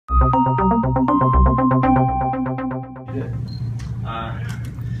You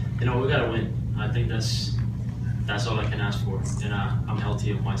know, we gotta win. I think that's all I can ask for. And I'm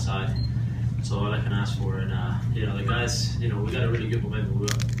healthy on my side, so all I can ask for. And you know, the guys, you know, we got a really good momentum. We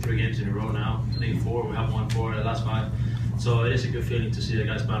got 3 games in a row now. I think 4. We have won 4 the last 5. So it is a good feeling to see the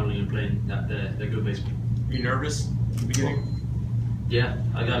guys battling and playing the good baseball. Were you nervous at the beginning? Yeah,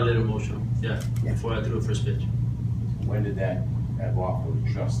 I got a little emotional. Yeah, before I threw the first pitch. When did that off with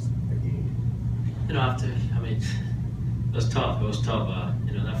just the game? You know, after, I mean, it was tough. It was tough.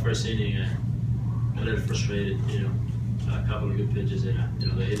 You know, that first inning, a little frustrated. You know, a couple of good pitches, and you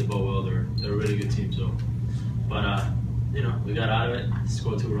know, they hit the ball well. They're a really good team. So, but you know, we got out of it,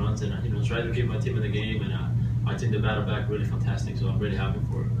 scored 2 runs, and you know, tried to keep my team in the game. And I think they battled back really fantastic. So I'm really happy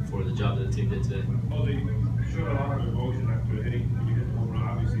for the job that the team did today. Jose, you showed a lot of emotion after hitting. You hit the home run.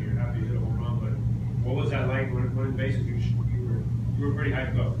 Obviously, you're happy you hit a home run, but what was that like when basically you were pretty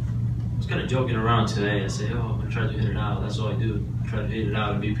hyped up? I was kind of joking around today. I said, "Oh, I'm gonna try to hit it out. That's all I do. Try to hit it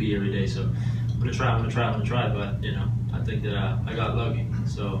out in BP every day. So I'm gonna try. But you know, I think that I got lucky.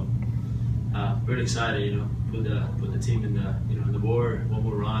 So really excited. You know, put the team in the board, 1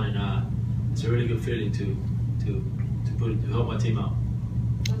 more run, and it's a really good feeling to help my team out.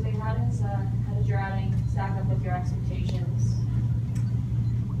 Jose, how does your outing stack up with your expectations?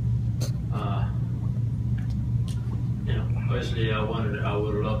 You know, obviously I would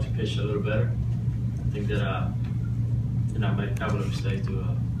have loved to pitch a little better. I think that you know, I made a couple of mistakes to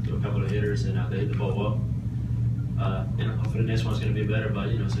a couple of hitters, and they hit the ball well. You know, hopefully the next one's going to be better. But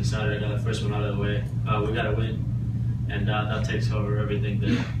you know, it's excited. I got the first one out of the way. We got to win, and that takes over everything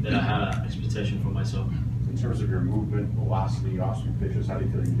that I had an expectation for myself. In terms of your movement, velocity, off-swing pitches, how do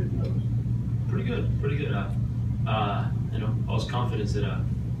you feel you did those? Pretty good. You know, I was confident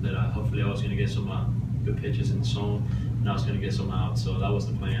that hopefully I was going to get some good pitches in the zone, and I was going to get some out. So that was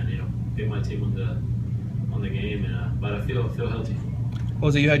the plan. You know, get my team on the game, and but I feel healthy.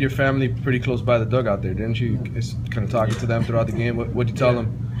 Jose, you had your family pretty close by the dugout there, didn't you? Kind of talking to them throughout the game. What'd you tell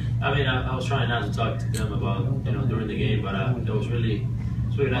them? I mean, I was trying not to talk to them about, you know, during the game, but it was really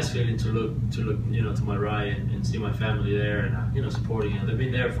nice feeling to look you know, to my right and see my family there, and you know, supporting them. They've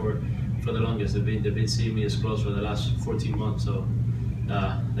been there for the longest. They've been seeing me as close for the last 14 months. So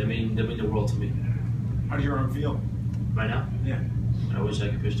they mean the world to me. How do your arm feel Right now? Yeah. I wish I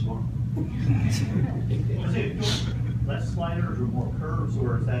could pitch tomorrow. Less sliders or more curves,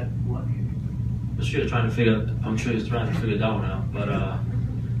 or is that what? I'm sure he's trying to figure that one out. But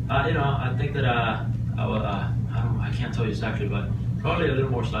you know, I think that I can't tell you exactly, but probably a little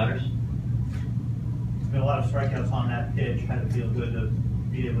more sliders. There's been a lot of strikeouts on that pitch. How did it feel good to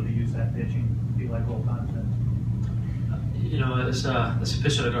be able to use that pitching? Feel like all confident? You know, it's a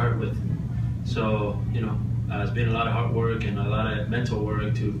pitch that I got hurt with. So you know, it's been a lot of hard work and a lot of mental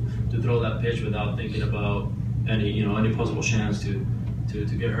work to throw that pitch without thinking about any possible chance to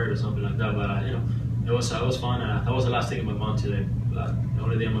get hurt or something like that. But you know, it was fun. That was the last thing in my mind today. The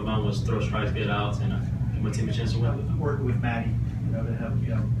only thing in my mind was throw strikes, get out, and give my team a chance to win. Working with Manny, you know, to help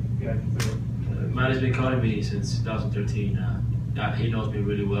you guys through it. Manny's been calling me since 2013. He knows me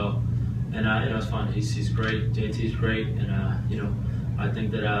really well, and you know, it's fun. He's great. JT's great, and you know, I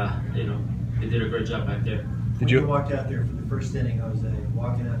think that you know, he did a great job back there. When you walked out there for the first inning, Jose,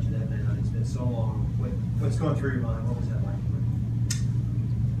 walking out to that man, it's been so long. What's going through your mind? What was that like?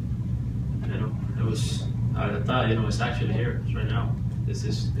 You know, it was. I thought, you know, it's actually here. It's right now. This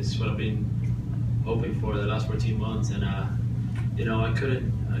is what I've been hoping for the last 14 months, and you know, I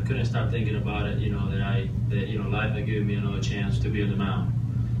couldn't stop thinking about it. You know, that you know, life had given me another chance to be on the mound.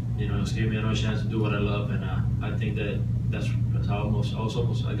 You know, it's given me another chance to do what I love, and I think that's how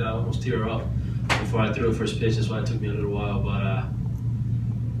I got almost tear up before I threw the first pitch. That's why it took me a little while, but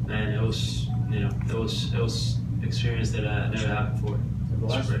man, it was, you know, it was experience that I never had before.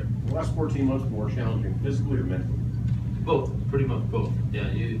 The last 14 months were more challenging, physically or mentally? Both, pretty much both.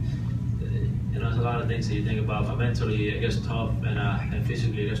 Yeah, you know, there's a lot of things that you think about. But mentally, it gets tough, and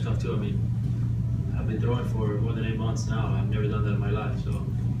physically, it gets tough too. I mean, I've been throwing for more than 8 months now. I've never done that in my life, so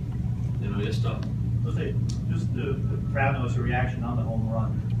you know, it gets tough. Let's say, just the crowd knows the reaction on the home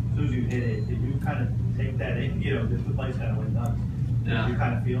run. As soon as you hit it, did you kind of take that in? You know, just the place kind of went nuts. Yeah. Did you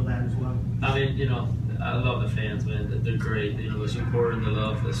kind of feel that as well? I mean, you know, I love the fans, man. They're great. You know, the support and the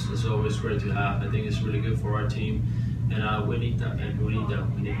love is always great to have. I think it's really good for our team, and we need that, man. We need that.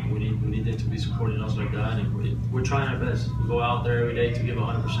 We need them to be supporting us like that, and we're trying our best. We go out there every day to give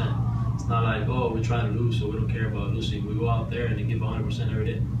 100%. It's not like, oh, we're trying to lose, so we don't care about losing. We go out there and give 100% every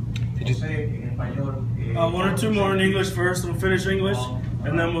day. Did you say one or two more in English first? We'll finish English,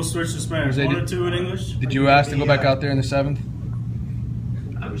 and then we'll switch to Spanish. One or two in English. Did you ask to go back out there in the 7th?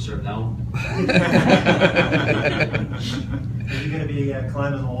 I'm reserve that one. Are you going to be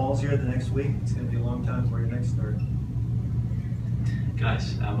climbing the walls here the next week? It's going to be a long time for your next start.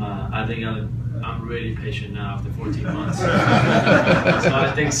 Guys, I think I'm really patient now after 14 months. So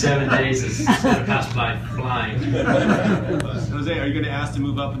I think 7 days is going to pass by flying. Jose, are you going to ask to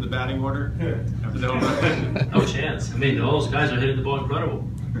move up in the batting order after the home run? No chance. I mean, those guys are hitting the ball incredible.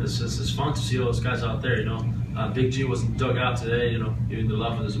 It's fun to see all those guys out there, you know. Big G wasn't dug out today, you know, giving the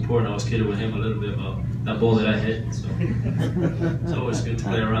love and the support, and I was kidding with him a little bit about that ball that I hit. So it's always good to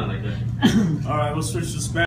play around like that. All right, we'll switch to Spanish.